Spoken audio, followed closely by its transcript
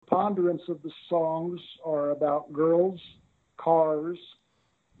preponderance of the songs are about girls, cars,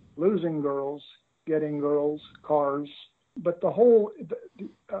 losing girls, getting girls, cars. But the whole, it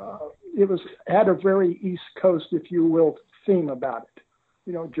had a very East Coast, if you will, theme about it.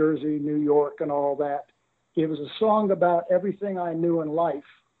 You know, Jersey, New York, and all that. It was a song about everything I knew in life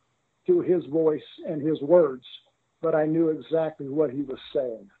through his voice and his words, but I knew exactly what he was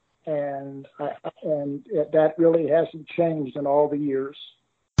saying. And that really hasn't changed in all the years.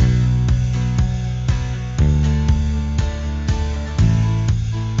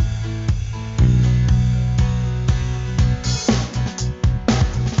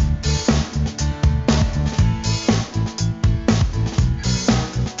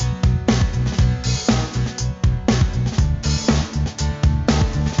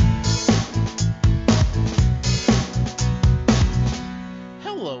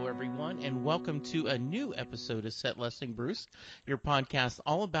 Welcome to a new episode of Set Listing Bruce, your podcast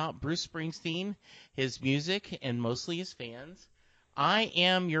all about Bruce Springsteen, his music, and mostly his fans. I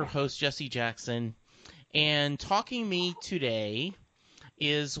am your host, Jesse Jackson, and talking to me today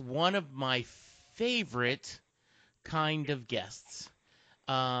is one of my favorite kind of guests.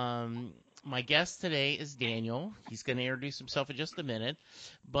 My guest today is Daniel. He's going to introduce himself in just a minute,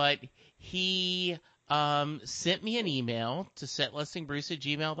 but he sent me an email to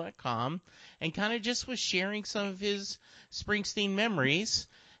setlistingbruce@gmail.com and kind of just was sharing some of his Springsteen memories.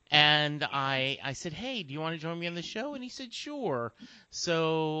 And I said, hey, do you want to join me on the show? And he said, sure.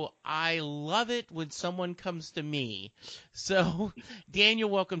 So I love it when someone comes to me. So, Daniel,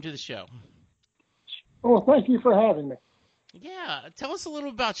 welcome to the show. Well, thank you for having me. Yeah. Tell us a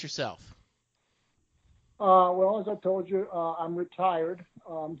little about yourself. Well, as I told you, I'm retired.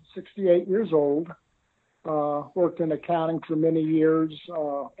 68 years old. Worked in accounting for many years,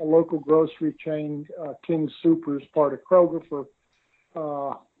 a local grocery chain, King Soopers, part of Kroger, for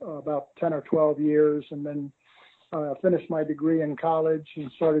about 10 or 12 years, and then finished my degree in college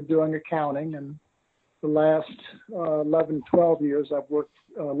and started doing accounting. And the last 11, 12 years, I've worked,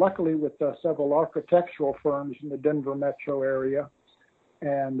 luckily, with several architectural firms in the Denver metro area,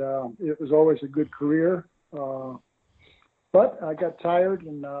 and it was always a good career. But I got tired,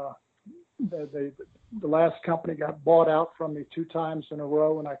 and the last company got bought out from me 2 times in a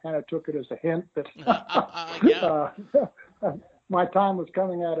row, and I kind of took it as a hint that my time was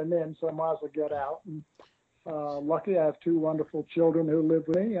coming at an end, so I might as well get out. And lucky I have 2 wonderful children who live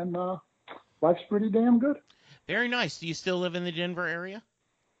with me, and life's pretty damn good. Very nice. Do you still live in the Denver area?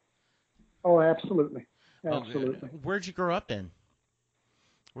 Oh, absolutely. Absolutely. Where'd you grow up in?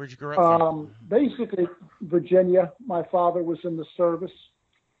 Where'd you grow up from? Basically, Virginia. My father was in the service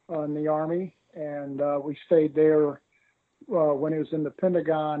in the Army, and we stayed there when he was in the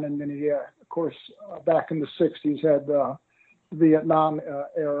Pentagon, and then he, of course, back in the 60s had the Vietnam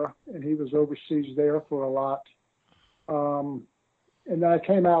era, and he was overseas there for a lot. And then I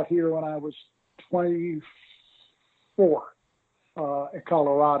came out here when I was 24 in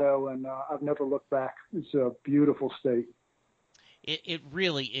Colorado, and I've never looked back. It's a beautiful state. It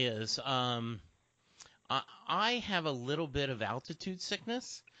really is. I have a little bit of altitude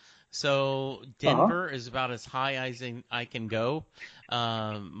sickness. So Denver is about as high as I can go.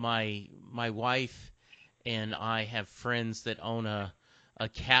 My wife and I have friends that own a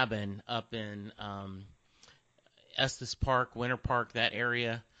cabin up in Estes Park, Winter Park, that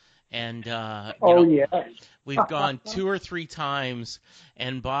area. And we've gone 2 or 3 times,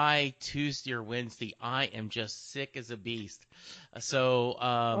 and by Tuesday or Wednesday, I am just sick as a beast. So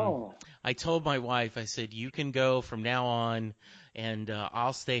I told my wife, I said, you can go from now on, and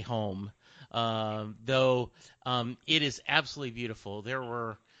I'll stay home. Though it is absolutely beautiful. There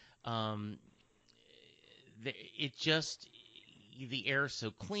were the air is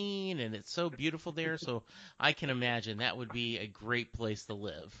so clean, and it's so beautiful there. So I can imagine that would be a great place to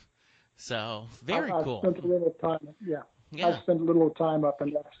live. So very cool. I've spent a little time. Yeah. I've spent a little time up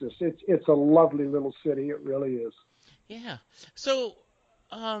in Texas. It's a lovely little city. It really is. Yeah. So,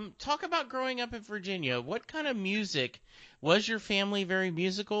 talk about growing up in Virginia. What kind of music was your family? Very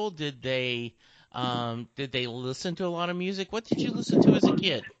musical? Did they listen to a lot of music? What did you listen to as a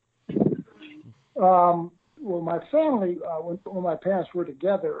kid? Well, my family, when my parents were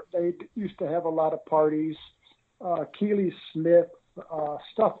together, they used to have a lot of parties. Keely Smith,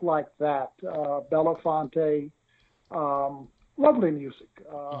 stuff like that. Belafonte, lovely music.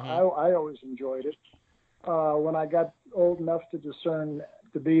 I always enjoyed it. When I got old enough to discern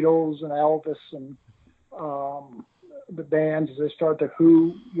the Beatles and Elvis and the bands as they started to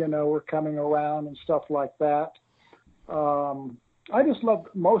Who, were coming around and stuff like that. I just loved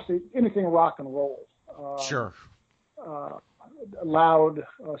mostly anything rock and roll. Sure. Loud,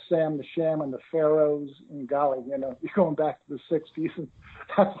 Sam the Sham and the Pharaohs, and golly, you're going back to the 60s, and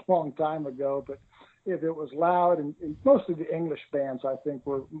that's a long time ago, but if it was Loud, and most of the English bands, I think,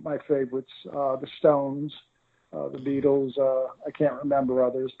 were my favorites, the Stones, the Beatles, I can't remember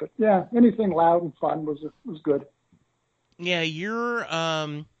others, but yeah, anything loud and fun was good. Yeah, you're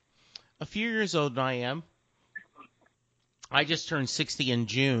a few years older than I am. I just turned 60 in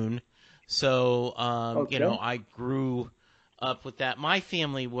June, so Okay. I grew up with that. My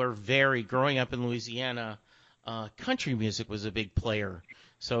family were growing up in Louisiana, country music was a big player.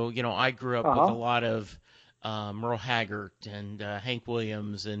 So, I grew up with a lot of Merle Haggard and Hank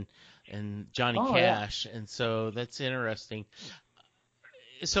Williams and Johnny Cash, and so that's interesting.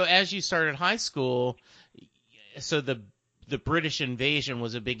 So as you started high school, so the British invasion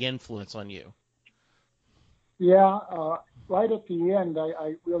was a big influence on you. Yeah, right at the end,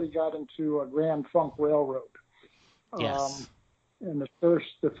 I really got into a Grand Funk Railroad. Yes. And the first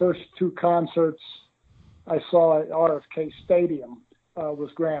two concerts I saw at RFK Stadium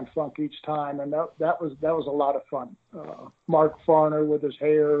was Grand Funk each time, and that was a lot of fun. Mark Farner with his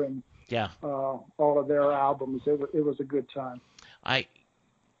hair and all of their albums. It was a good time.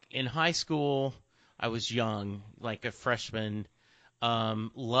 In high school, I was young, like a freshman.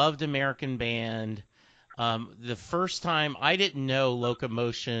 Loved American Band. The first time I didn't know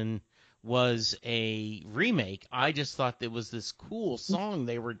Locomotion was a remake. I just thought it was this cool song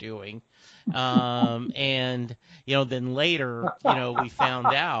they were doing. And, then later, we found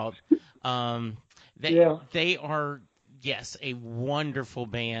out they are, yes, a wonderful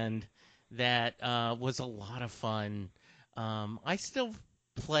band that was a lot of fun. I still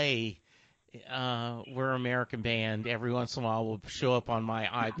play We're American Band. Every once in a while will show up on my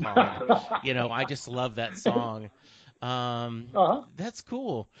iPod. I just love that song. That's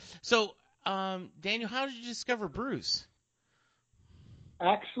cool. So, Daniel, how did you discover Bruce?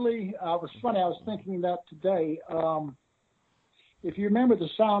 Actually, it was funny. I was thinking that today. If you remember the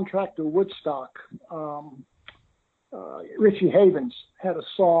soundtrack to Woodstock, Richie Havens had a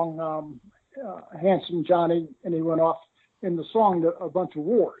song, Handsome Johnny, and he went off in the song to a bunch of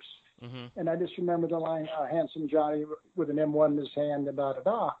wars. Mm-hmm. And I just remember the line, Handsome Johnny with an M1 in his hand,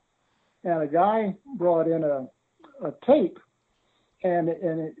 da-da-da-da. And a guy brought in a tape, and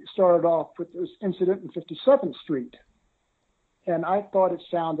it started off with this incident in 57th Street. And I thought it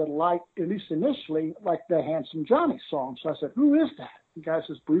sounded like, at least initially, like the Handsome Johnny song. So I said, who is that? The guy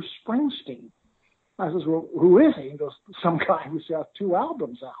says, Bruce Springsteen. I says, well, who is he? He goes, some guy who's got 2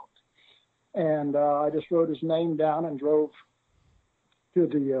 albums out. And I just wrote his name down and drove to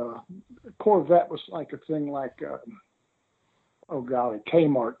the Corvette. Was like a thing like,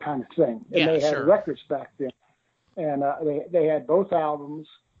 Kmart kind of thing. And they had records back then. And they had both albums.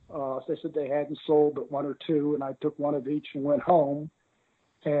 They said they hadn't sold but 1 or 2, and I took 1 of each and went home.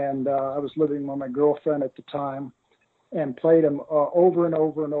 And I was living with my girlfriend at the time and played them over and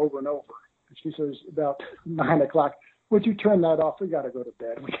over and over and over. And she says, about 9 o'clock, would you turn that off? We got to go to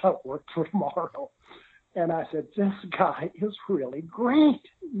bed. We got work for tomorrow. And I said, this guy is really great.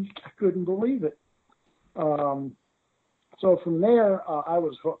 I couldn't believe it. So from there, I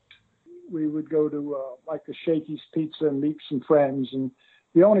was hooked. We would go to like the Shakey's Pizza and meet some friends. And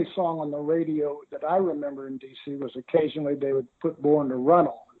the only song on the radio that I remember in D.C. was occasionally they would put Born to Run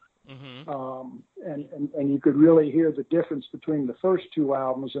on. Mm-hmm. And you could really hear the difference between the first 2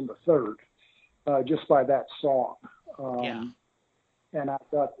 albums and the third just by that song. And I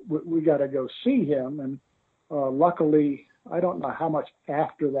thought, we got to go see him. And luckily, I don't know how much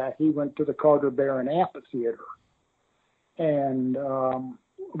after that, he went to the Carton Baron Amphitheater. And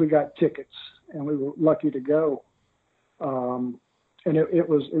we got tickets, and we were lucky to go. And it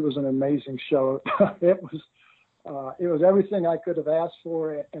was an amazing show. It was everything I could have asked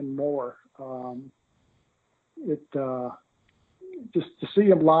for and more. Just to see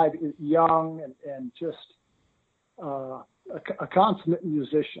him live, young and just a consummate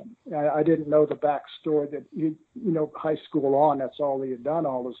musician. I didn't know the backstory that high school on. That's all he had done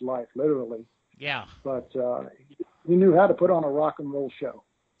all his life, literally. Yeah. But he knew how to put on a rock and roll show.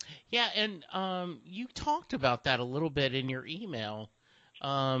 Yeah, and you talked about that a little bit in your email,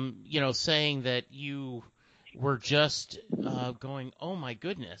 saying that you were just going, oh my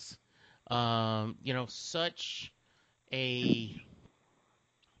goodness, such I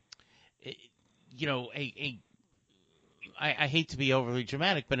hate to be overly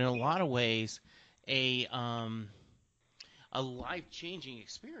dramatic, but in a lot of ways, a life-changing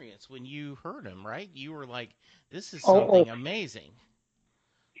experience when you heard him, right? You were like, this is something amazing.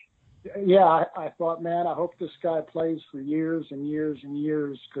 Yeah, I thought, man, I hope this guy plays for years and years and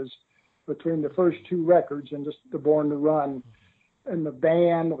years, because between the first 2 records and just the Born to Run, and the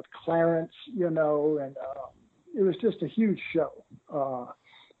band with Clarence, and it was just a huge show,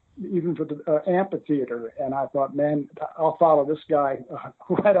 even for the amphitheater. And I thought, man, I'll follow this guy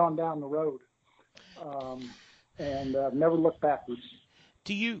right on down the road, and never look backwards.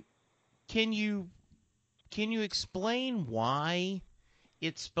 Can you explain why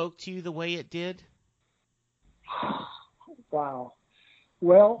it spoke to you the way it did? Wow.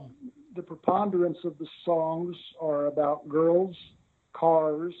 Well, the preponderance of the songs are about girls,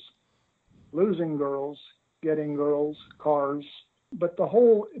 cars, losing girls, getting girls, cars. But the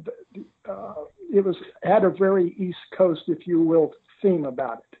whole, it had a very East Coast, if you will, theme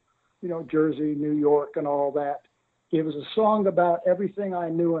about it. Jersey, New York, and all that. It was a song about everything I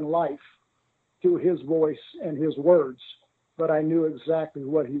knew in life through his voice and his words, but I knew exactly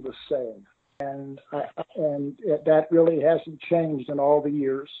what he was saying. And that really hasn't changed in all the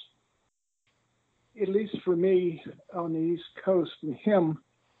years. At least for me on the East Coast and him,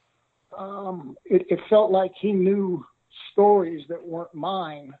 it felt like he knew stories that weren't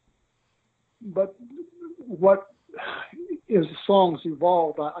mine. But as the songs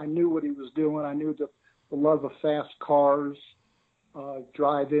evolved, I knew what he was doing. I knew the love of fast cars,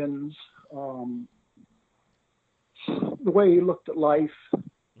 drive-ins, the way he looked at life.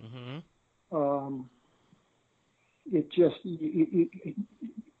 Mm-hmm. It just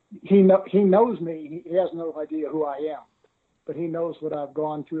he knows me. He has no idea who I am, but he knows what I've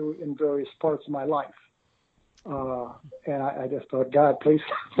gone through in various parts of my life. And I just thought, God, please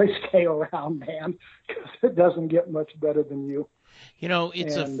stay around, man, because it doesn't get much better than you.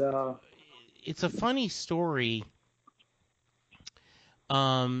 It's a funny story.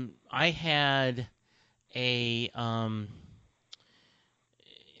 I had a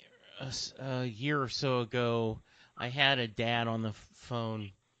year or so ago, I had a dad on the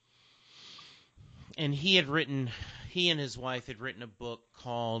phone, and he and his wife had written a book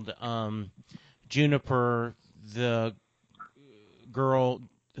called Juniper, the Girl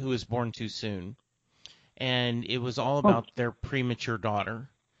Who Was Born Too Soon. And it was all about their premature daughter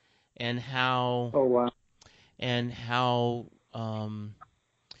and how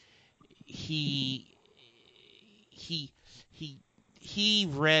he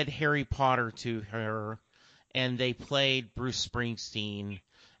read Harry Potter to her, and they played Bruce Springsteen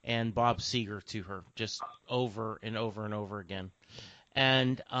and Bob Seger to her just over and over and over again.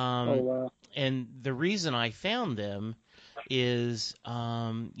 And and the reason I found them is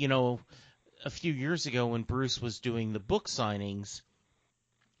a few years ago when Bruce was doing the book signings,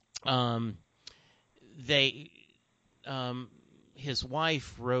 his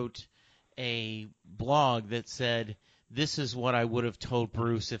wife wrote a blog that said, "This is what I would have told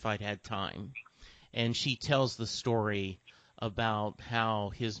Bruce if I'd had time." And she tells the story about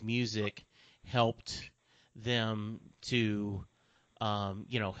how his music helped them to,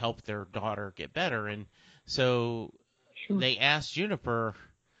 help their daughter get better. And so they asked Juniper,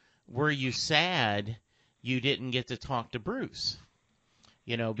 were you sad you didn't get to talk to Bruce?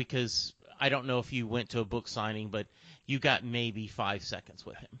 Because I don't know if you went to a book signing, but you got maybe 5 seconds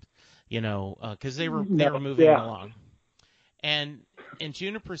with him, because they were moving along. And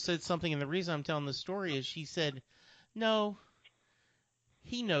Juniper said something, and the reason I'm telling the story is she said, no,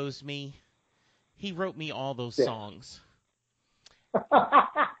 he knows me. He wrote me all those songs.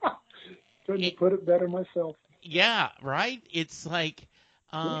 Couldn't put it better myself. Yeah, right? It's like,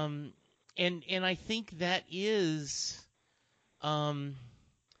 and I think that is, I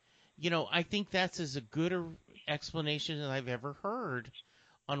think that's as a good explanation as I've ever heard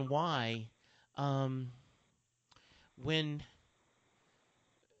on why, when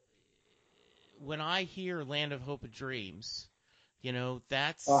I hear Land of Hope and Dreams,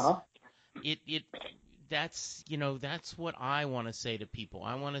 that's that's what I want to say to people.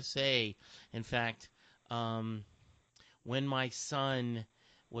 I want to say, in fact, when my son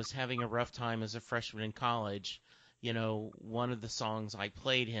was having a rough time as a freshman in college, one of the songs I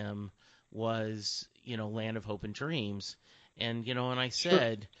played him was, Land of Hope and Dreams. And, and I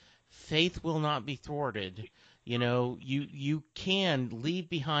said, faith will not be thwarted. You can leave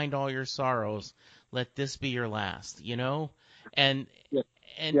behind all your sorrows. Let this be your last, and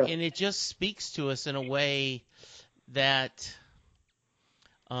it just speaks to us in a way that,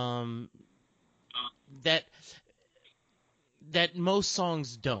 that most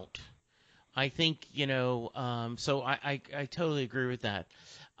songs don't. I think, so I totally agree with that.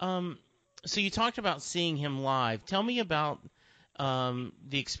 So you talked about seeing him live. Tell me about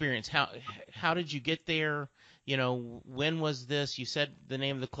the experience. How did you get there? When was this? You said the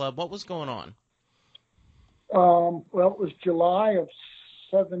name of the club. What was going on? Well, it was July of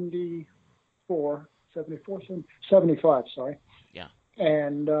 75, sorry. Yeah.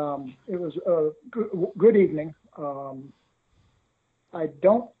 And it was a good evening. I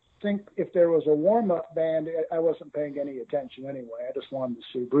don't think if there was a warm-up band, I wasn't paying any attention anyway. I just wanted to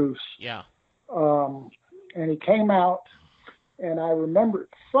see Bruce. Yeah. And he came out, and I remember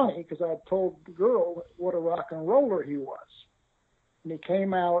it's funny because I had told the girl what a rock and roller he was. And he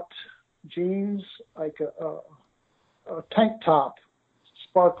came out, jeans, like a tank top,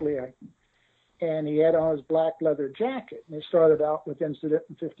 sparkly, and he had on his black leather jacket. And he started out with Incident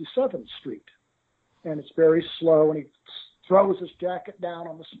in 57th Street. And it's very slow, and he throws his jacket down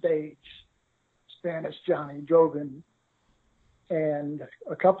on the stage, Spanish Johnny Jogan. And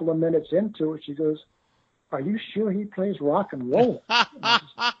a couple of minutes into it, she goes, "Are you sure he plays rock and roll?" I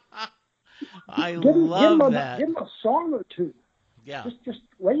love that. Give him a song or two. Yeah. Just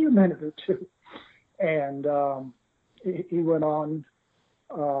wait a minute or two. And he went on,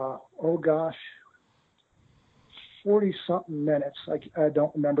 40-something minutes. I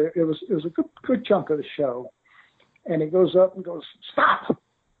don't remember. It was a good chunk of the show. And he goes up and goes, "Stop!" And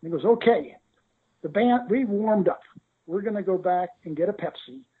he goes, "Okay, the band, we warmed up. We're going to go back and get a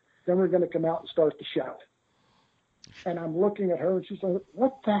Pepsi. Then we're going to come out and start the show." And I'm looking at her, and she's like,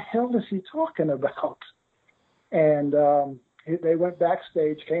 "What the hell is he talking about?" And they went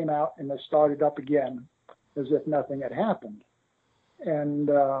backstage, came out, and they started up again as if nothing had happened. And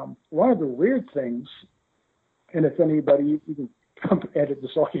one of the weird things, and if anybody, you can edit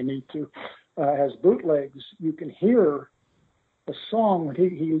this all you need to, has bootlegs, you can hear a song when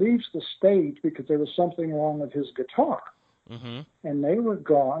he leaves the stage because there was something wrong with his guitar. Mm-hmm. And they were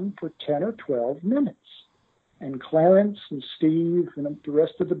gone for 10 or 12 minutes. And Clarence and Steve and the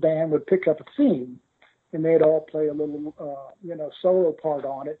rest of the band would pick up a theme, and they'd all play a little, solo part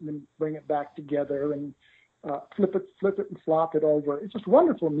on it, and then bring it back together and flip it and flop it over. It's just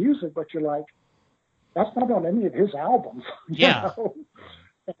wonderful music, but you're like, that's not on any of his albums. Yeah. You know?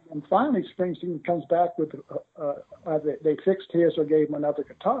 And finally, Springsteen comes back with, they fixed his or gave him another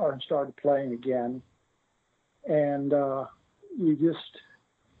guitar and started playing again. And you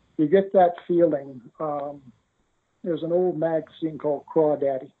get that feeling. There's an old magazine called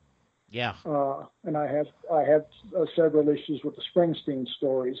Crawdaddy. Yeah. And I have several issues with the Springsteen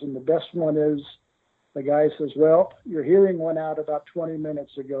stories. And the best one is the guy says, "Well, your hearing went out about 20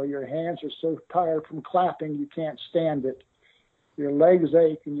 minutes ago. Your hands are so tired from clapping you can't stand it. Your legs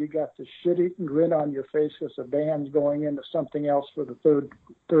ache and you got the shit-eating grin on your face because the band's going into something else for the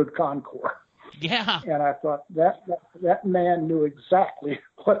third encore." Yeah. And I thought that man knew exactly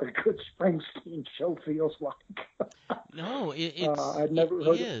what a good Springsteen show feels like. No, I'd never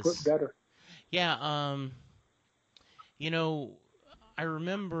heard it put better. Yeah. I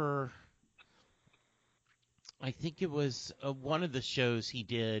remember, I think it was one of the shows he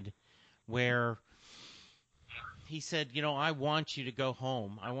did where he said, "I want you to go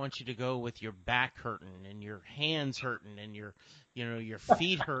home. I want you to go with your back hurting and your hands hurting and your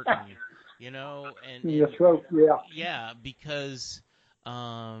feet hurting, and your throat, yeah." Yeah, because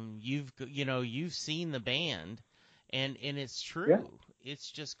you've seen the band, and it's true. Yeah. It's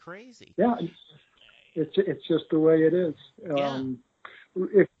just crazy. Yeah, it's just the way it is. Yeah.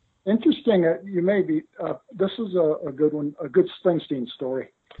 If interesting, you may be. This is a good one, a good Springsteen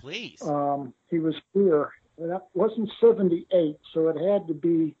story. Please. He was here. That wasn't 78, so it had to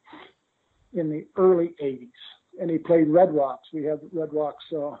be in the early 80s. And he played Red Rocks. We have Red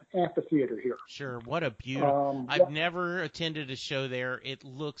Rocks Amphitheater here. Sure. What a beautiful. I've never attended a show there. It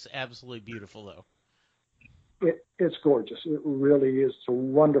looks absolutely beautiful, though. It's gorgeous. It really is. It's a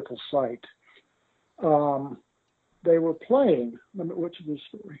wonderful sight. They were playing. Which is the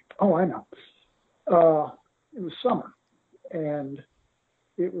story? Oh, I know. It was summer, and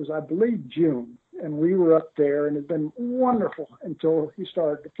it was, I believe, June, and we were up there, and it had been wonderful until he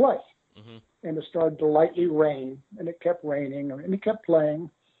started to play. Mm-hmm. And it started to lightly rain, and it kept raining, and he kept playing,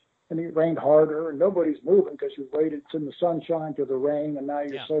 and it rained harder, and nobody's moving because you waited in the sunshine to the rain, and now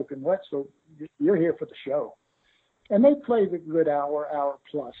you're soaking wet, so you're here for the show. And they played a good hour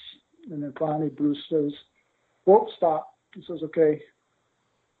plus, and then finally Bruce says, "Whoa, stop." He says, "Okay,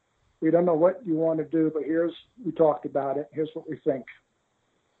 we don't know what you want to do, but we talked about it. Here's what we think.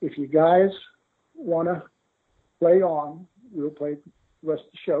 If you guys want to play on, we'll play the rest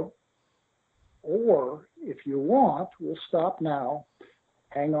of the show. Or if you want, we'll stop now,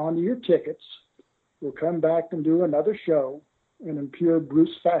 hang on to your tickets. We'll come back and do another show." And in pure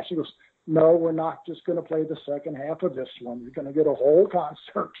Bruce fashion, he goes, "No, we're not just going to play the second half of this one. We're going to get a whole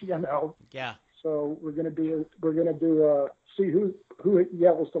concert, Yeah. So we're going to see who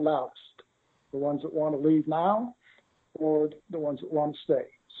yells the loudest, the ones that want to leave now or the ones that want to stay."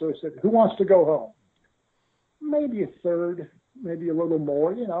 So he said, "Who wants to go home?" Maybe a third maybe a little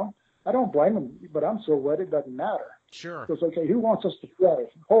more, I don't blame him, but I'm so wet it doesn't matter. Sure. He goes, okay, who wants us to play?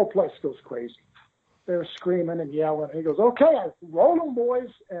 The whole place goes crazy. They're screaming and yelling. And he goes, okay, roll them, boys.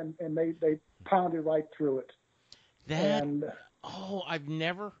 And they pounded right through it. I've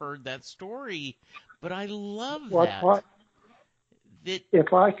never heard that story, but I love that.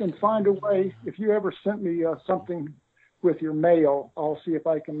 If I can find a way, if you ever sent me something with your mail, I'll see if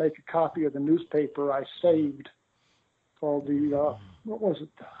I can make a copy of the newspaper I saved called the, what was it?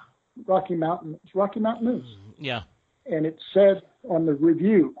 Rocky Mountain News. Yeah. And it said on the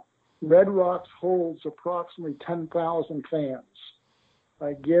review, Red Rocks holds approximately 10,000 fans.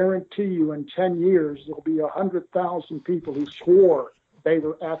 I guarantee you in 10 years, there'll be 100,000 people who swore they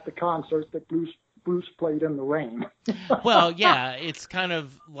were at the concert that Bruce played in the rain. Well, yeah, it's kind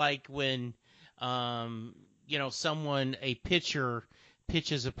of like when, a pitcher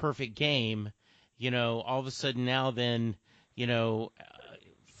pitches a perfect game, all of a sudden now then,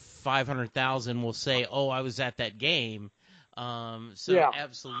 500,000 will say, oh, I was at that game. Yeah.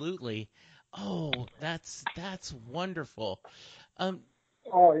 Absolutely. Oh, that's wonderful.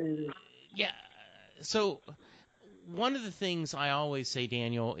 Yeah. So one of the things I always say,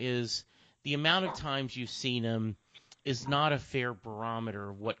 Daniel, is the amount of times you've seen him is not a fair barometer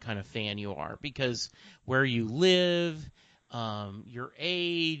of what kind of fan you are, because where you live, your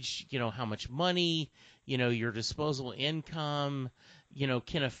age, how much money, your disposable income,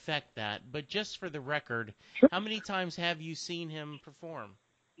 can affect that. But just for the record, how many times have you seen him perform?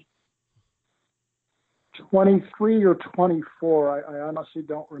 23 or 24. I honestly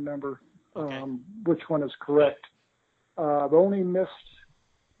don't remember which one is correct. I've only missed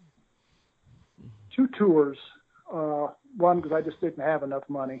 2 tours. One because I just didn't have enough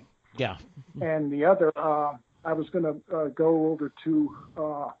money. Yeah. And the other, I was going to go over to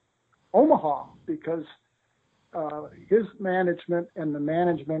Omaha because his management and the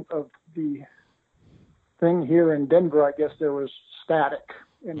management of the thing here in Denver, I guess there was static,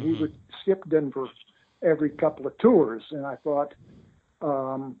 and he would skip Denver every couple of tours. And I thought,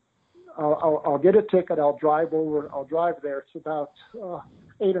 I'll get a ticket. I'll drive there. It's about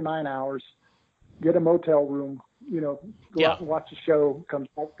 8 or 9 hours. Get a motel room, go out and watch the show, come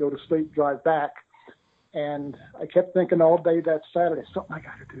back, go to sleep, drive back. And I kept thinking all day that Saturday, something I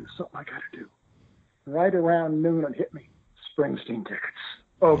got to do. Right around noon, it hit me. Springsteen tickets.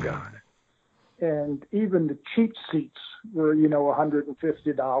 Oh, God. And even the cheap seats were,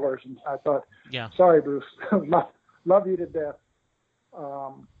 $150. And I thought, sorry, Bruce, love you to death.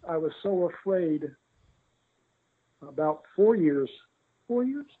 I was so afraid about 4 years. 4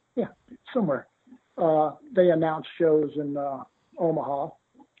 years? Yeah, somewhere. They announced shows in Omaha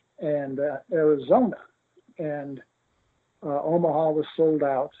and Arizona. And Omaha was sold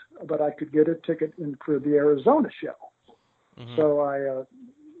out, but I could get a ticket in for the Arizona show. Mm-hmm. So I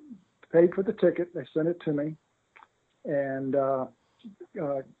paid for the ticket. They sent it to me, and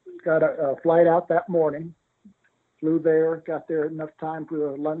got a flight out that morning. Flew there, got there enough time for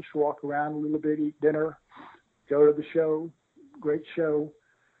a lunch, walk around a little bit, eat dinner, go to the show. Great show.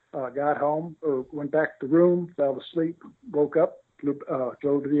 Got home or went back to the room, fell asleep, woke up,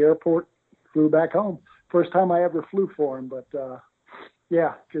 drove to the airport, flew back home. First time I ever flew for him, but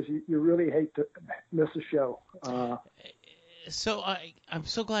because you really hate to miss a show. So I'm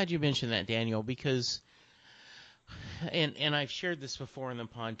so glad you mentioned that, Daniel, because, and I've shared this before in the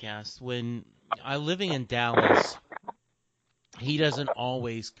podcast, when I'm living in Dallas, he doesn't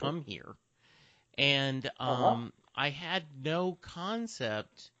always come here. And I had no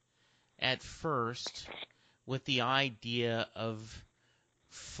concept at first with the idea of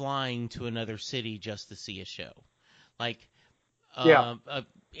flying to another city just to see a show. And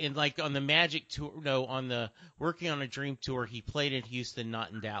like on the Magic tour, on the Working on a Dream tour, he played in Houston,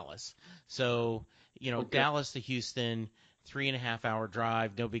 not in Dallas. So, Dallas to Houston, 3.5 hour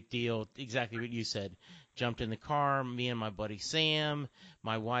drive, no big deal. Exactly what you said. Jumped in the car, me and my buddy Sam,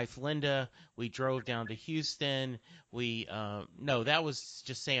 my wife Linda, we drove down to Houston. That was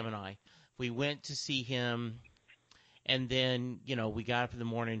just Sam and I. We went to see him, and then, we got up in the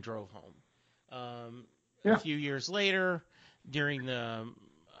morning and drove home. A few years later, during the,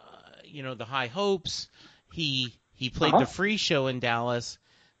 the High Hopes, he played the free show in Dallas,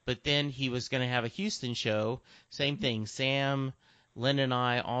 but then he was going to have a Houston show. Same thing. Sam, Lynn, and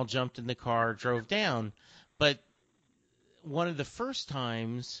I all jumped in the car, drove down. But one of the first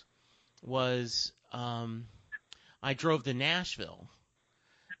times was I drove to Nashville.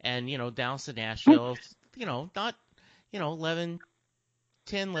 And, Dallas to Nashville, not, 11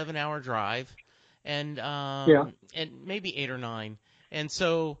 hour drive. And maybe 8 or 9. And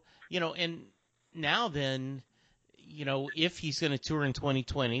so, and now then, if he's going to tour in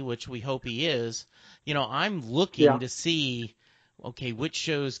 2020, which we hope he is, I'm looking Yeah. to see, okay, which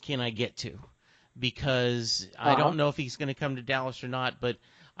shows can I get to? Because I Uh-huh. don't know if he's going to come to Dallas or not, but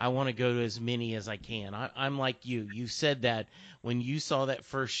I want to go to as many as I can. I'm like you. You said that when you saw that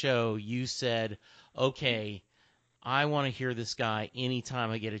first show, you said, okay, I want to hear this guy anytime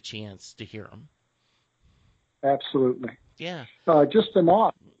I get a chance to hear him. Absolutely. Yeah. Just a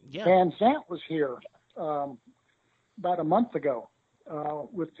note. Yeah. Van Zant was here about a month ago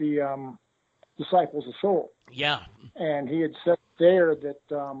with the Disciples of Soul. Yeah. And he had said there that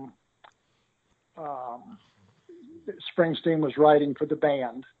Springsteen was writing for the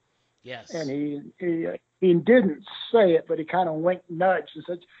band. Yes. And he didn't say it, but he kind of winked, nudged, and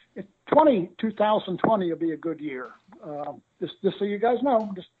said, 2020 will be a good year. Just so you guys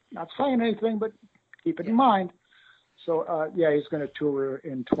know, just not saying anything, but keep it in mind. So, he's going to tour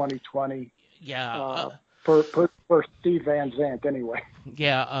in 2020. Yeah. For Steve Van Zandt, anyway.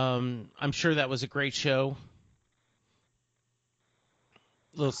 Yeah. I'm sure that was a great show.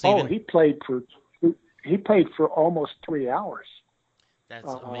 Little Steven. Oh, he played for almost 3 hours. That's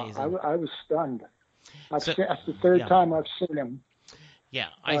amazing. I was stunned. That's the third time I've seen him. Yeah,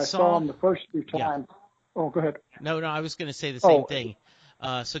 I saw him the first 2 times. Yeah. Oh, go ahead. No, I was going to say the same thing.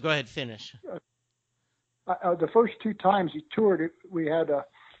 So go ahead, finish. The first 2 times he toured, we had at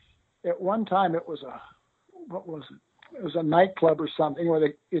one time it was what was it? It was a nightclub or something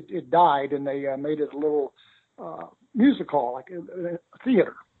where it died, and they made it a little music hall, like a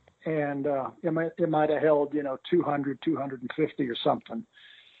theater. And it might have held 200, 250 or something,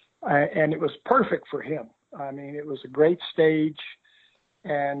 and it was perfect for him. I mean, it was a great stage,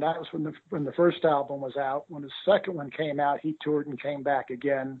 and that was when the first album was out. When the second one came out, he toured and came back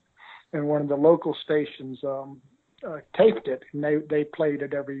again, and one of the local stations taped it, and they played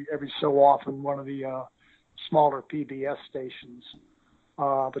it every so often. One of the smaller PBS stations,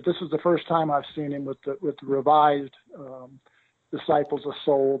 but this is the first time I've seen him with the revised Disciples of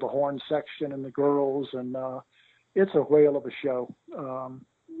Soul, the horn section, and the girls, and it's a whale of a show.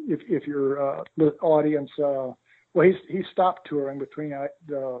 If your audience, he stopped touring between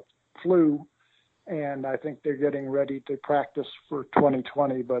the flu, and I think they're getting ready to practice for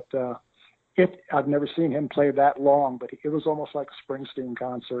 2020. But I've never seen him play that long, but it was almost like a Springsteen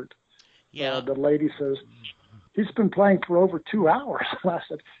concert. Yeah. The lady says, he's been playing for over 2 hours. I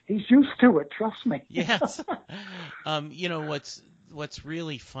said, he's used to it. Trust me. Yes. What's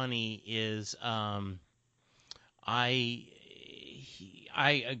really funny is I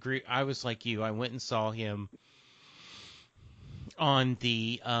agree. I was like you. I went and saw him on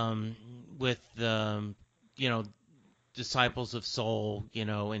the with the Disciples of Soul,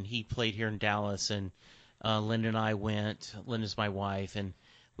 and he played here in Dallas, and Linda and I went. Linda's my wife, and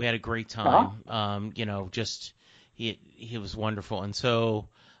we had a great time. Just he was wonderful, and so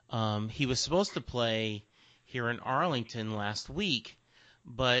he was supposed to play here in Arlington last week,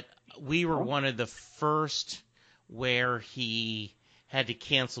 but we were one of the first where he had to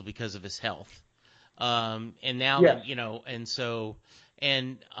cancel because of his health. And now,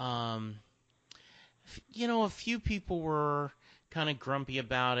 a few people were kind of grumpy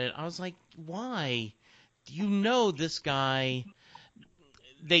about it. I was like, why? This guy,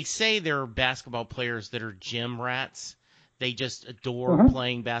 they say there are basketball players that are gym rats. They just adore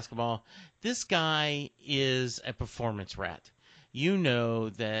playing basketball. This guy is a performance rat. You know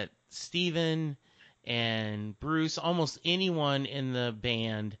that Steven and Bruce, almost anyone in the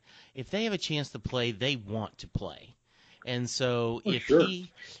band, if they have a chance to play, they want to play. And so if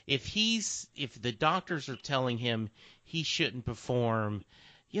the doctors are telling him he shouldn't perform,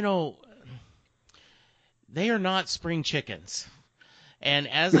 they are not spring chickens. And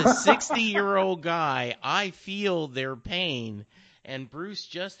as a 60-year-old guy, I feel their pain. And Bruce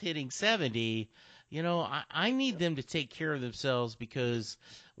just hitting 70, I need them to take care of themselves, because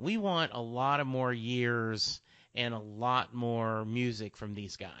we want a lot of more years and a lot more music from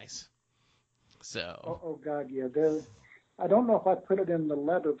these guys. So. Oh God, yeah. I don't know if I put it in the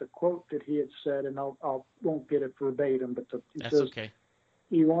letter, the quote that he had said, and I won't get it verbatim, but he says, okay.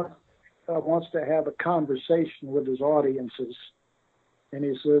 He wants to have a conversation with his audiences. And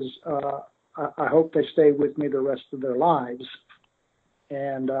he says, I hope they stay with me the rest of their lives.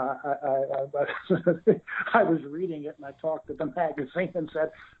 And I was reading it, and I talked to the magazine and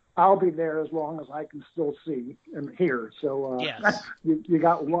said, I'll be there as long as I can still see and hear. So yes. you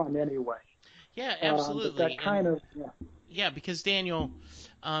got one anyway. Yeah, absolutely. But that kind of... Yeah, because Daniel,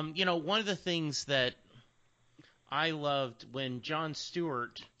 one of the things that I loved when Jon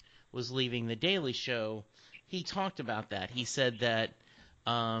Stewart was leaving The Daily Show, he talked about that. He said that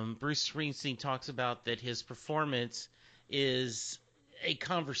Bruce Springsteen talks about that his performance is a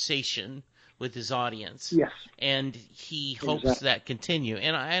conversation with his audience, Yes, and he hopes exactly. that continue,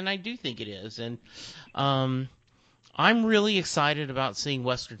 and I do think it is, and um, I'm really excited about seeing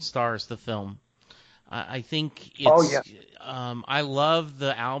Western Stars, the film. I think Oh, it's yes. I love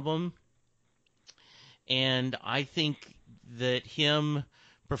the album, and I think that him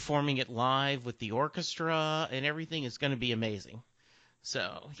performing it live with the orchestra and everything is going to be amazing.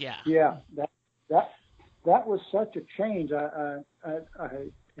 So yeah, Yeah, that that was such a change. I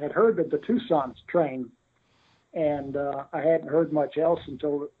had heard of the Tucson's train, and I hadn't heard much else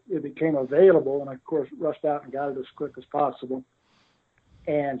until it became available, and I, of course, rushed out and got it as quick as possible,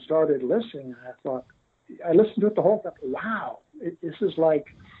 and started listening. And I listened to it the whole time. Wow, this is like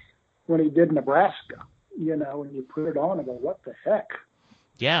when he did Nebraska, when you put it on and go, what the heck?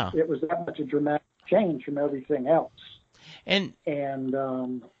 yeah, It was that much a dramatic change from everything else. and And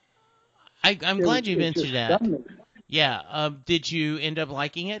I'm it glad you it just mentioned that. stunned me. Yeah, did you end up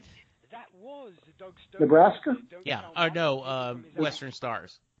liking it? Nebraska? Yeah, or no, Western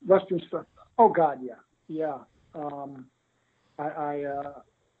Stars. Western Star. Oh God, yeah, yeah. I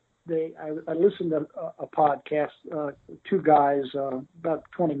I, I listened to a podcast, two guys, about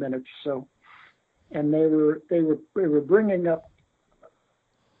 20 minutes or so, and they were bringing up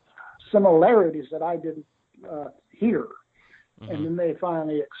similarities that I didn't hear, and Hmm. then they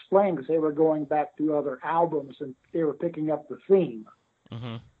finally explained because they were going back to other albums and they were picking up the theme,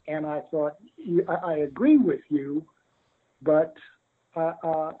 Hmm. and I thought I agree with you, but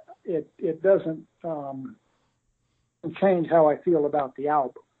it doesn't change how I feel about the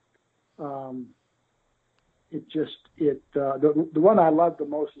album. Um, the one I love the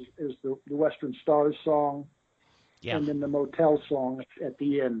most is the Western Stars song, Yeah, and then the Motel song at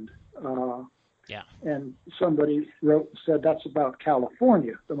the end. yeah. And somebody said that's about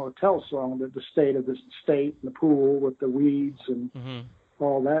California, the Motel song, the state of the state and the pool with the weeds and Hmm.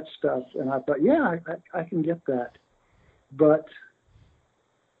 all that stuff. And I thought, yeah, I can get that, but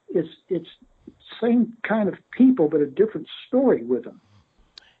it's same kind of people, but a different story with them,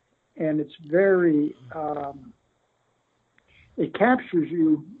 and it's very it captures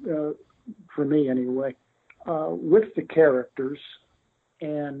you, for me anyway, with the characters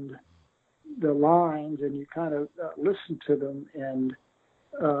and the lines, and you kind of listen to them, and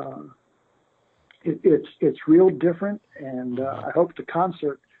uh, it's real different. And Hmm. I hope the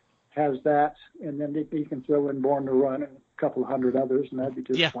concert has that, and then you can throw in Born to Run and a couple of hundred others, and that'd be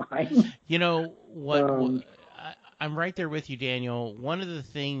just Yeah, fine. you know what um, I'm right there with you, Daniel. One of the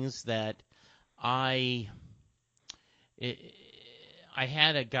things that I I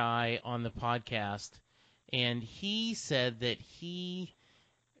had a guy on the podcast, and he said that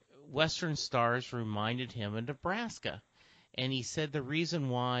Western Stars reminded him of Nebraska. And he said the reason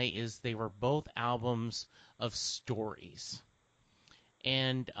why is they were both albums of stories.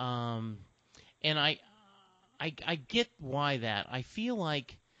 And and I get why that. I feel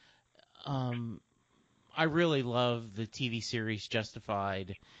like um I really love the TV series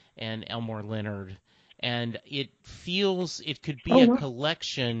Justified and Elmore Leonard, and it could be oh, a well,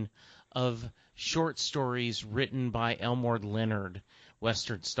 collection of short stories written by Elmore Leonard,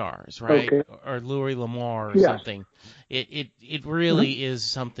 Western Stars, right, okay, or Louis L'Amour or yes, something. It hmm, really is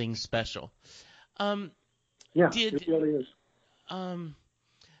something special. Um, yeah, it did really is. um,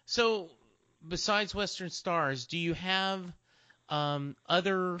 so besides Western Stars, do you have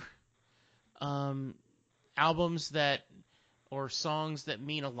other um, albums that or songs that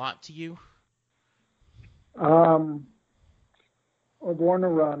mean a lot to you? Um, or Born to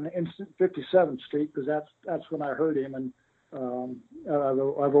Run, Instant 57th Street, because that's when I heard him, and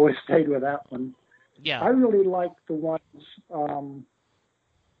I've always stayed with that one. Yeah, I really like the ones. Um,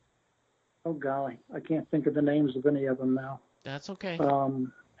 oh golly, I can't think of the names of any of them now. that's okay.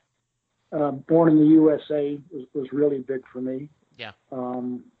 Um, Born in the USA was really big for me. Yeah.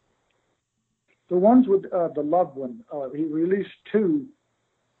 Um, the ones with the loved one, he released two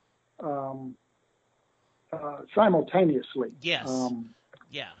um, simultaneously. Yes.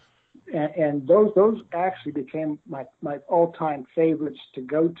 Yeah. And those actually became my all time favorites to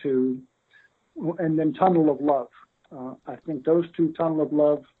go to, and then Tunnel of Love. I think those two, Tunnel of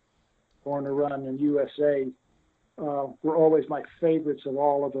Love, Born to Run, and USA, were always my favorites of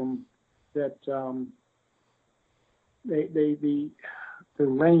all of them. That the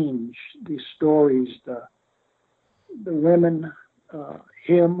range, the stories, the women,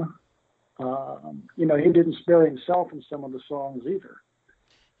 him. He didn't spare himself in some of the songs either.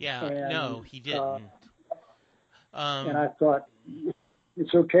 Yeah. And No, he uh, didn't. and Um, I thought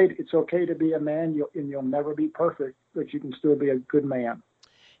it's okay. It's okay to be a man, and you'll never be perfect, but you can still be a good man.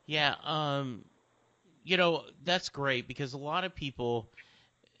 Yeah, that's great because a lot of people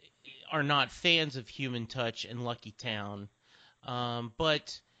are not fans of Human Touch and Lucky Town.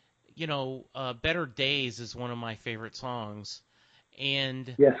 But Better Days is one of my favorite songs.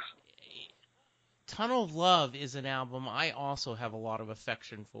 And Yes. Tunnel of Love is an album I also have a lot of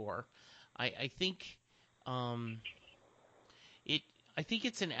affection for. I think um, it. I think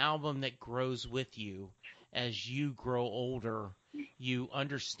it's an album that grows with you as you grow older. You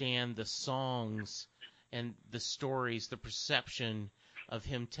understand the songs and the stories, the perception of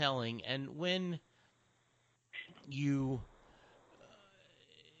him telling, and when you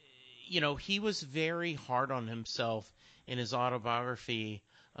he was very hard on himself in his autobiography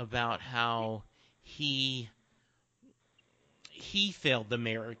about how he failed the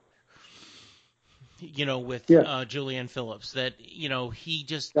marriage, with Yes. Julianne Phillips, that, he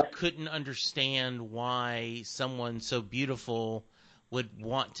just Yeah. couldn't understand why someone so beautiful would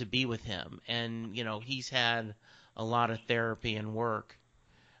want to be with him. And, he's had a lot of therapy and work.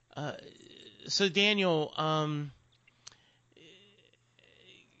 So Daniel,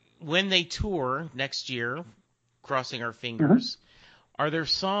 when they tour next year, crossing our Hmm. fingers, are there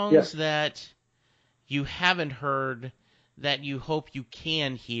Yes. songs that you haven't heard that you hope you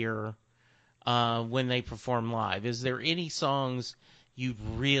can hear when they perform live? Is there any songs you'd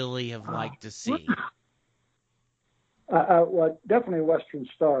really have liked to see? Well, definitely Western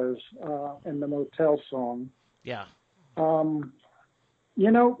Stars and the Motel song. Yeah. Um,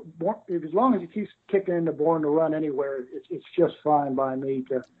 as long as he keeps kicking into Born to Run Anywhere, it's just fine by me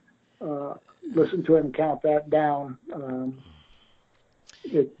to listen to him count that down.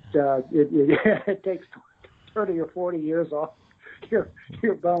 It takes 30 or 40 years off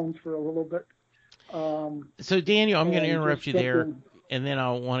your bones for a little bit. So Daniel, I'm going to And just interrupt you there, thinking, and then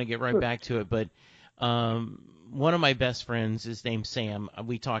I'll want to get right back to it. But one of my best friends is named Sam.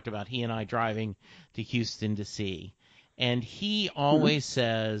 We talked about he and I driving to Houston to see, and he mhm. always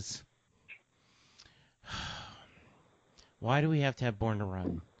says, "Why do we have to have Born to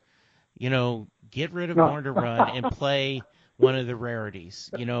Run? Get rid of No. Born to Run and play one of the rarities.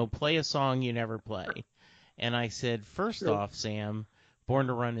 Play a song you never play." And I said, first Sure. off, Sam, Born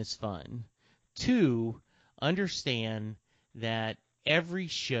to Run is fun. Two, understand that every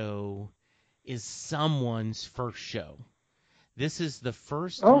show is someone's first show. This is the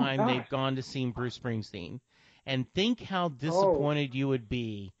first Oh time gosh. they've gone to see Bruce Springsteen. And think how Oh. disappointed you would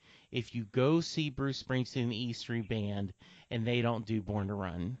be if you go see Bruce Springsteen and the E Street Band and they don't do Born to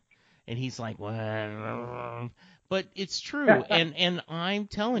Run. And he's like, well, but it's true. And I'm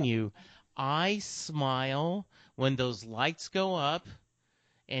telling you, I smile when those lights go up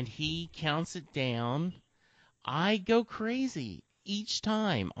and he counts it down. I go crazy each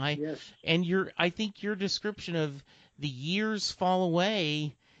time. Yes. I think your description of the years fall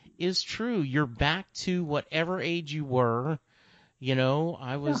away is true. You're back to whatever age you were.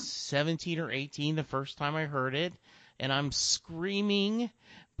 I Yeah. was 17 or 18 the first time I heard it, and I'm screaming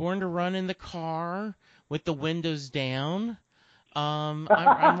Born to Run in the car with the windows down. I'm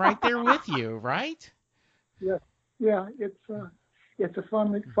right there with you, right? Yes. Yeah. It's a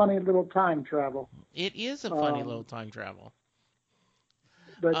funny little time travel. It is a funny little Um, time travel.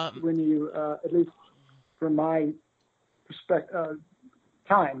 but Um, when you, at least from my perspective,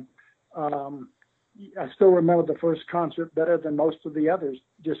 time, um, I still remember the first concert better than most of the others,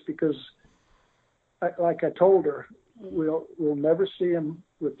 just because, like I told her, we'll never see him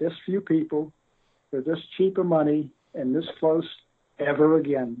with this few people for this cheap of money and this close ever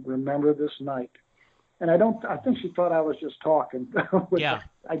again. Remember this night. And I think she thought I was just talking, which yeah.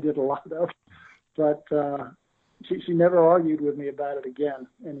 I did a lot of, but she never argued with me about it again.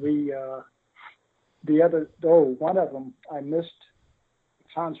 And one of them, I missed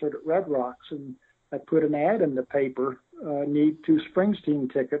a concert at Red Rocks, and I put an ad in the paper, need 2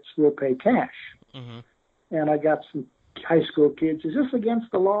 Springsteen tickets, we'll pay cash. Hmm. And I got some high school kids. Is this against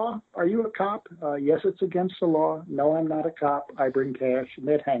the law? Are you a cop? Yes, it's against the law. No, I'm not a cop. I bring cash. And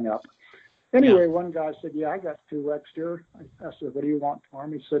they'd hang up. Yeah. Anyway, one guy said, yeah, I got 2 extra. I said, what do you want for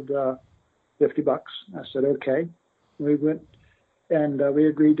him? He said, $50. I said, okay. We went and we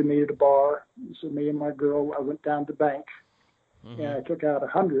agreed to meet at a bar. So me and my girl, I went down to the bank and Hmm. I took out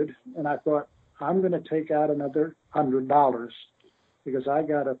 100, and I thought, I'm going to take out another $100 because I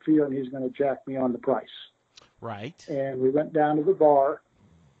got a feeling he's going to jack me on the price. Right. And we went down to the bar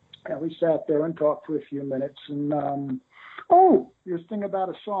and we sat there and talked for a few minutes. And you're thinking about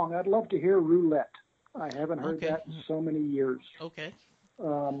a song. I'd love to hear Roulette. I haven't heard Okay. that in so many years. Okay.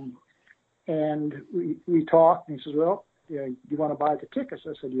 Um, and we talked, and he says, well, yeah, you want to buy the tickets?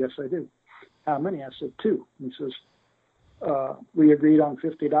 I said, yes, I do. How many? I said, 2. And he says, we agreed on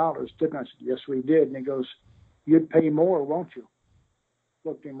 $50, didn't I? I said, yes, we did. And he goes, you'd pay more, won't you?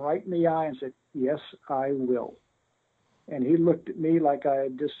 Looked him right in the eye and said, yes, I will. And he looked at me like I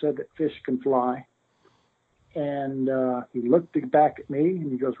had just said that fish can fly. And he looked back at me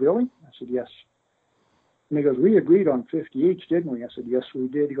and he goes, really? I said, yes. And he goes, we agreed on 50 each, didn't we? I said, yes, we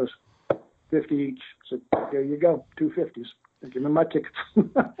did. He goes, 50 each. I said, there you go, 250s. Give me my tickets.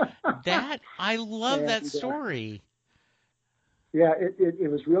 I love that story. Yeah, it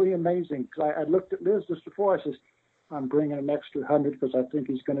was really amazing. Cause I looked at Liz just before. I says, I'm bringing an extra 100 because I think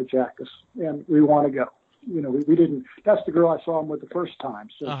he's going to jack us, and we want to go. You know, we didn't. That's the girl I saw him with the first time.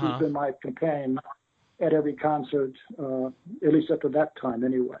 So she's been my companion at every concert, at least up to that time,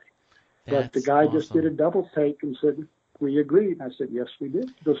 anyway. But the guy just did a double take and said, we agreed. And I said, yes, we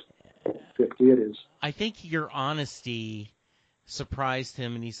did. He goes, 50 it is. I think your honesty surprised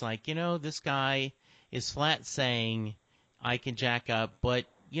him, and he's like, this guy is flat saying I can jack up, but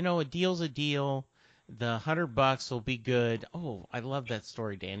a deal's a deal. The $100 will be good. Oh, I love that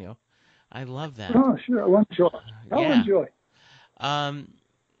story, Daniel. I love that. Oh, sure. I'll enjoy. I'll enjoy.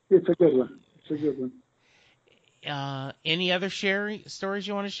 It's a good one. It's a good one. Any other stories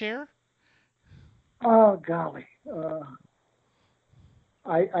you want to share? Oh, golly.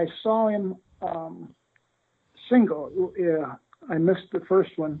 I saw him single. Yeah, I missed the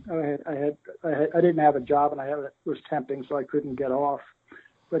first one. I didn't have a job, and I was temping, so I couldn't get off.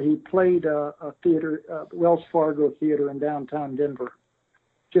 But he played a theater, Wells Fargo Theater in downtown Denver,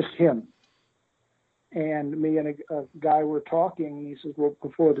 just him. And me and a guy were talking, and he says, well,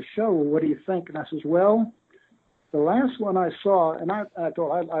 before the show, what do you think? And I says, well, the last one I saw, and I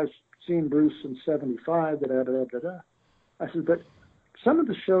thought I've seen Bruce in 75, I said, but some of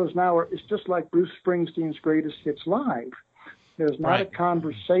the shows now it's just like Bruce Springsteen's Greatest Hits Live. There's not a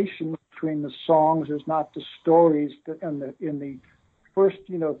conversation between the songs. There's not the stories. In the first,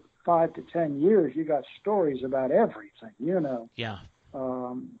 5 to 10 years, you got stories about everything, Yeah.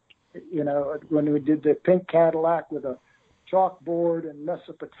 When we did the Pink Cadillac with a chalkboard in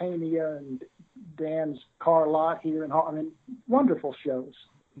Mesopotamia and Dan's car lot here, wonderful shows.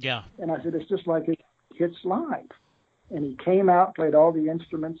 Yeah. And I said, it's just like it hits live. And he came out, played all the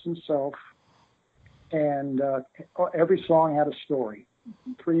instruments himself, and every song had a story.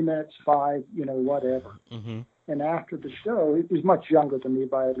 3 minutes, 5, whatever. Mm-hmm. And after the show, he's much younger than me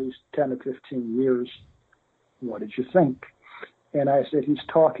by at least 10 or 15 years. What did you think? And I said, he's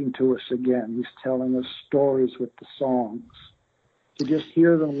talking to us again. He's telling us stories with the songs. To just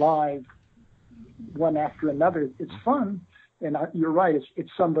hear them live, one after another, it's fun. And you're right,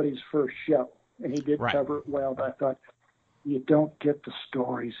 it's somebody's first show. And he did cover it well, but I thought, you don't get the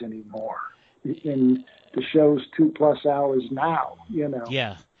stories anymore. In the show's 2+ hours now,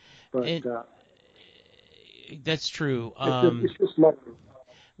 Yeah. But that's true. It's just lovely.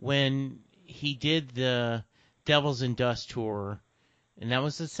 When he did the Devils and Dust tour, and that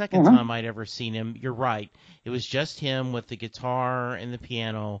was the second time I'd ever seen him, you're right. It was just him with the guitar and the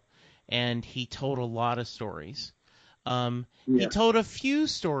piano, and he told a lot of stories. He told a few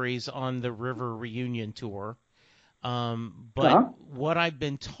stories on the River Reunion tour, but what I've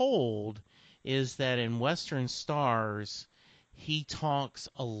been told is that in Western Stars, he talks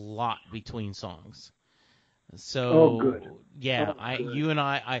a lot between songs. So, good. Yeah, you and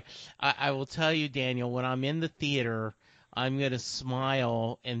I will tell you, Daniel, when I'm in the theater, I'm going to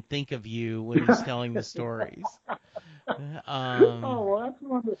smile and think of you when he's telling the stories. Well, that's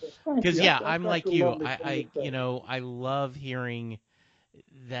wonderful. Because I'm like you. I love hearing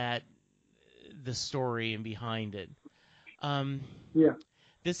the story and behind it.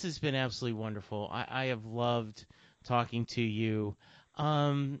 This has been absolutely wonderful. I have loved talking to you.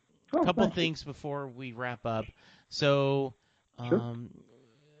 A couple things before we wrap up. So,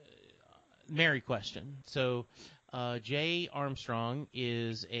 Mary question. So, Jay Armstrong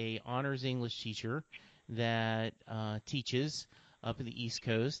is a honors English teacher that teaches up in the East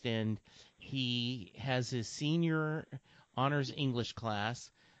Coast, and he has his senior honors English class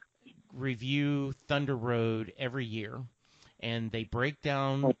review Thunder Road every year, and they break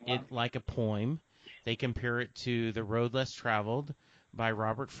down it like a poem. They compare it to The Road Less Traveled by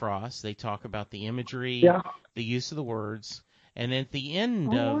Robert Frost. They talk about the imagery, the use of the words, and at the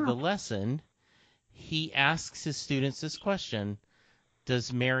end of the lesson, he asks his students this question: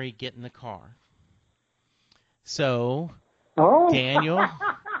 does Mary get in the car? So, Daniel,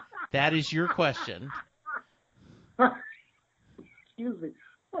 that is your question. Excuse me.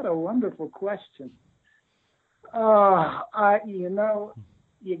 What a wonderful question. You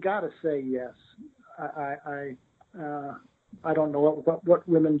got to say yes. I don't know what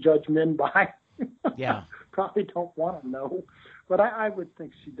women judge men by. Yeah. probably don't want to know, but I would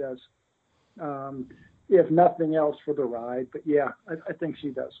think she does. If nothing else for the ride, but yeah, I think she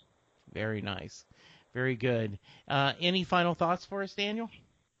does. Very nice. Very good. Any final thoughts for us, Daniel?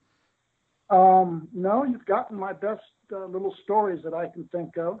 No, you've gotten my best little stories that I can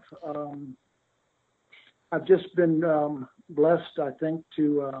think of. I've just been blessed, I think,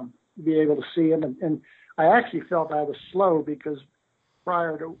 to be able to see him. And I actually felt I was slow because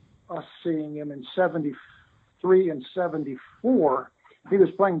prior to us seeing him in 73 and 74, he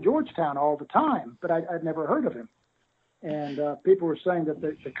was playing Georgetown all the time, but I'd never heard of him. And people were saying that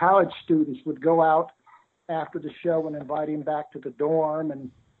the college students would go out after the show and invite him back to the dorm, and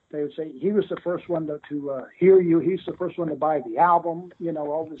they would say he was the first one to hear you. He's the first one to buy the album,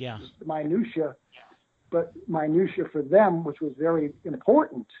 all this minutia, but minutia for them, which was very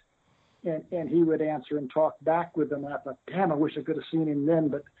important. And he would answer and talk back with them. And I thought, damn, I wish I could have seen him then.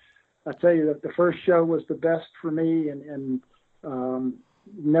 But I tell you that the first show was the best for me, and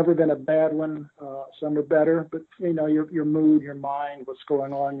never been a bad one. Some are better, but your mood, your mind, what's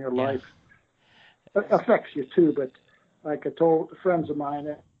going on in your life affects you too. But like I told friends of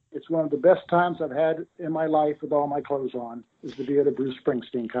mine, it's one of the best times I've had in my life with all my clothes on, is to be at a Bruce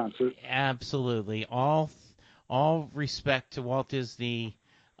Springsteen concert. Absolutely. All respect to Walt Disney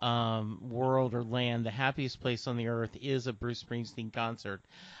world or land. The happiest place on the earth is a Bruce Springsteen concert.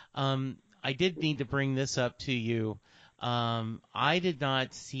 I did need to bring this up to you. I did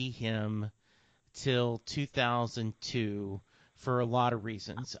not see him till 2002 for a lot of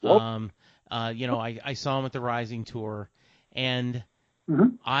reasons. I saw him at the Rising Tour, and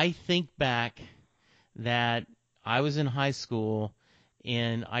I think back that I was in high school,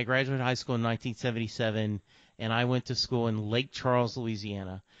 and I graduated high school in 1977, and I went to school in Lake Charles,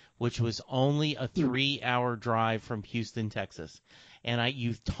 Louisiana, which was only a 3-hour drive from Houston, Texas. And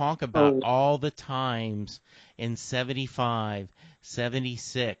you talk about all the times in 75,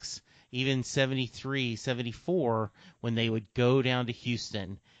 76, even 73, 74, when they would go down to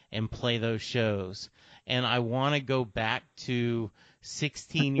Houston and play those shows. And I want to go back to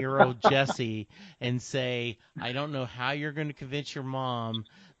 16-year-old Jesse and say, I don't know how you're going to convince your mom,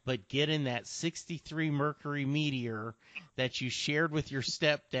 but get in that 63 Mercury Meteor that you shared with your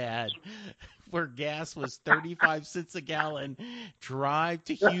stepdad, where gas was 35 cents a gallon, drive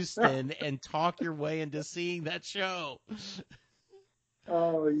to Houston and talk your way into seeing that show.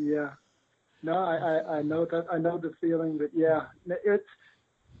 Oh, yeah. No, I know that. I know the feeling, but it's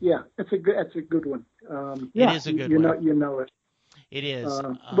a good one. It is a good one. You know it. It is.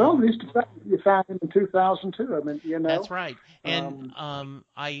 Well, at least you found him in 2002. I mean, That's right. And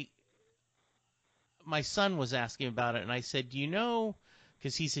my son was asking about it, and I said,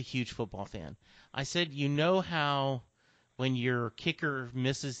 because he's a huge football fan, I said, how when your kicker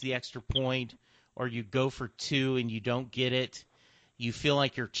misses the extra point or you go for two and you don't get it, you feel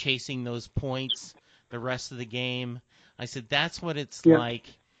like you're chasing those points the rest of the game. I said, that's what it's like.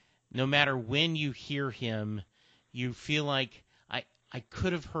 No matter when you hear him, you feel like I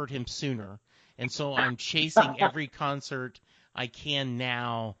could have heard him sooner. And so I'm chasing every concert I can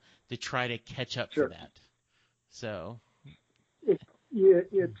now to try to catch up to that. So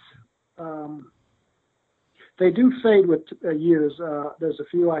they do fade with years. There's a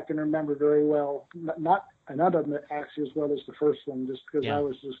few I can remember very well. Not none of them actually as well as the first one, just because I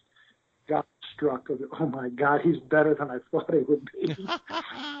was just got struck of, oh my God, he's better than I thought he would be.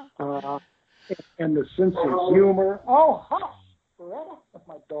 And the sense of humor. Oh, hush, Beretta.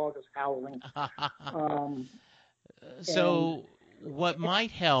 My dog is howling. So what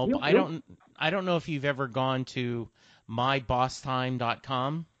might help? I don't know if you've ever gone to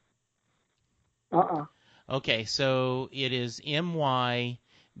myBossTime.com. Okay, so it is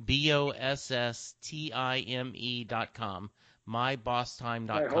MYBOSSTIME.com.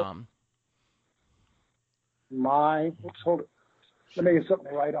 MyBossTime.com. Hold it. Let me get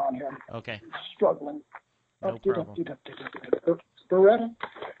something right on here. Okay. I'm struggling. No problem. Beretta,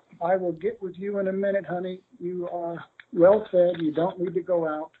 I will get with you in a minute, honey. You are well fed. You don't need to go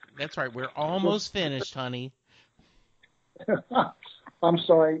out. That's right. We're almost finished, honey. I'm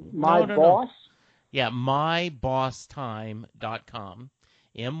sorry. My boss? No. Yeah, myBossTime.com.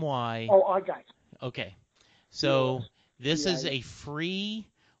 MY. Oh, I got it. Okay. So this is a free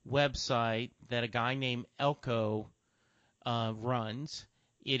website that a guy named Elko runs.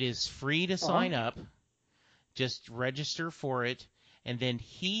 It is free to sign up. Just register for it. And then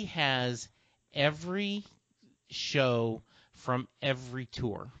he has every show from every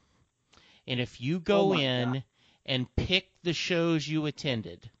tour. And if you go in and pick the shows you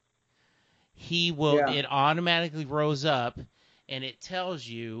attended, he will. It automatically rose up, and it tells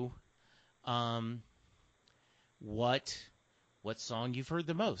you what song you've heard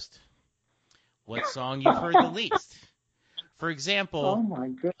the most, what song you've heard the least. For example, oh my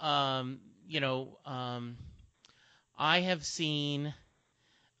goodness.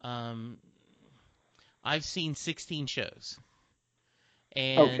 I've seen 16 shows,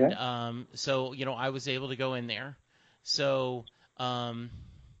 and Okay. so I was able to go in there. So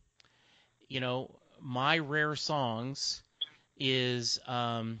my rare songs is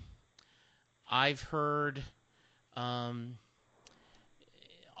I've heard All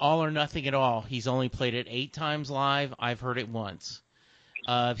or Nothing at All. He's only played it 8 times live. I've heard it once.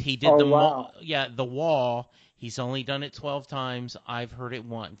 He did Wow. The Wall. He's only done it 12 times. I've heard it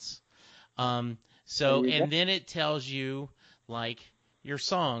once. So, and then it tells you, like, your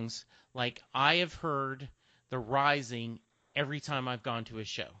songs. Like, I have heard The Rising every time I've gone to a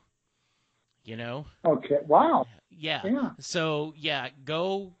show. Okay. Wow. Yeah. Yeah. So, yeah,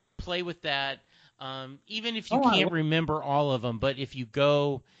 go play with that. Even if you can't remember all of them, but if you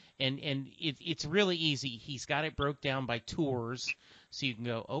go and it's really easy. He's got it broke down by tours, so you can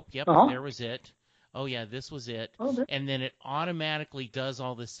go, oh, yep, there was it. Oh, yeah, this was it. And then it automatically does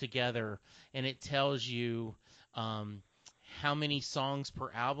all this together, and it tells you how many songs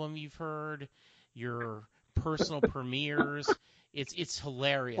per album you've heard, your personal premieres. It's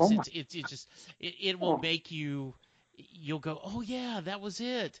hilarious. It will make you'll go, oh, yeah, that was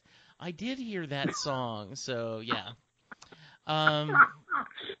it. I did hear that song. So, yeah.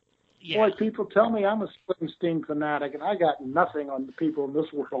 Yeah. Boy, people tell me I'm a Springsteen fanatic, and I got nothing on the people in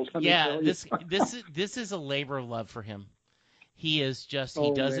this world. This is a labor of love for him. He is just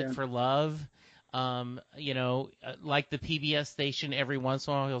he does it for love. Like the PBS station, every once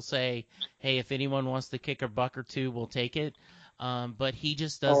in a while he'll say, "Hey, if anyone wants to kick a buck or two, we'll take it." But he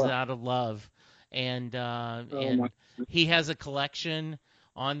just does it out of love, and he has a collection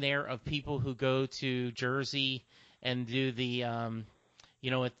on there of people who go to Jersey and do the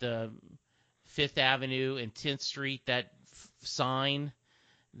at the 5th Avenue and 10th Street, that sign,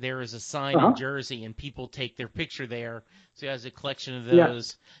 there is a sign in Jersey, and people take their picture there. So he has a collection of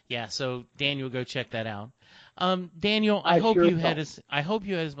those. Yeah, so Daniel, go check that out. Daniel, I hope you had as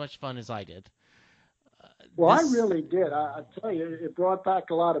much fun as I did. Well, I really did. I tell you, it brought back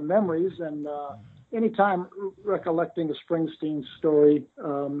a lot of memories, and anytime recollecting a Springsteen story,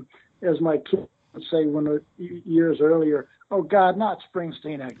 as my kids would say years earlier, oh, God, not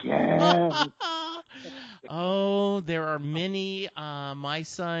Springsteen again. Oh, there are many. My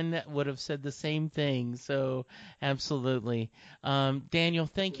son would have said the same thing, so absolutely. Daniel,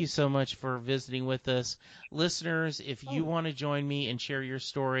 thank you so much for visiting with us. Listeners, if you want to join me and share your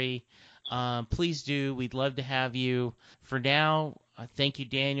story, please do. We'd love to have you. For now, thank you,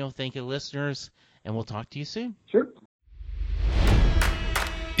 Daniel. Thank you, listeners, and we'll talk to you soon. Sure.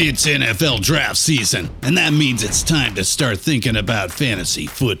 It's NFL draft season, and that means it's time to start thinking about fantasy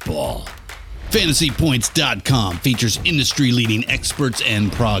football. FantasyPoints.com features industry-leading experts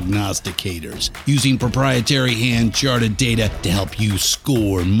and prognosticators using proprietary hand-charted data to help you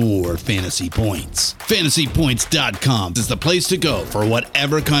score more fantasy points. FantasyPoints.com is the place to go for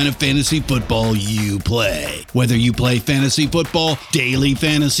whatever kind of fantasy football you play. Whether you play fantasy football, daily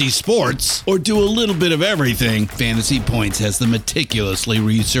fantasy sports, or do a little bit of everything, Fantasy Points has the meticulously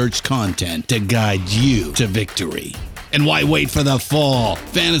researched content to guide you to victory. And why wait for the fall?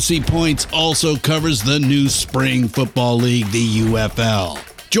 Fantasy Points also covers the new spring football league, the UFL.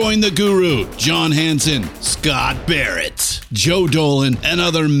 Join the guru, John Hansen, Scott Barrett, Joe Dolan, and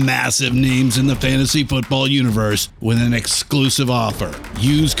other massive names in the fantasy football universe with an exclusive offer.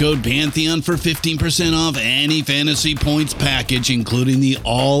 Use code Pantheon for 15% off any Fantasy Points package, including the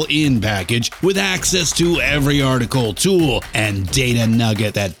all-in package, with access to every article, tool, and data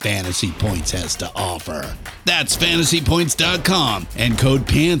nugget that Fantasy Points has to offer. That's FantasyPoints.com and code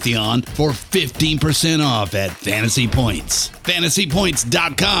Pantheon for 15% off at Fantasy Points.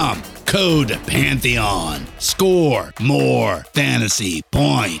 FantasyPoints.com, code Pantheon. Score more fantasy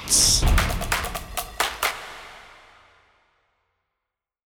points.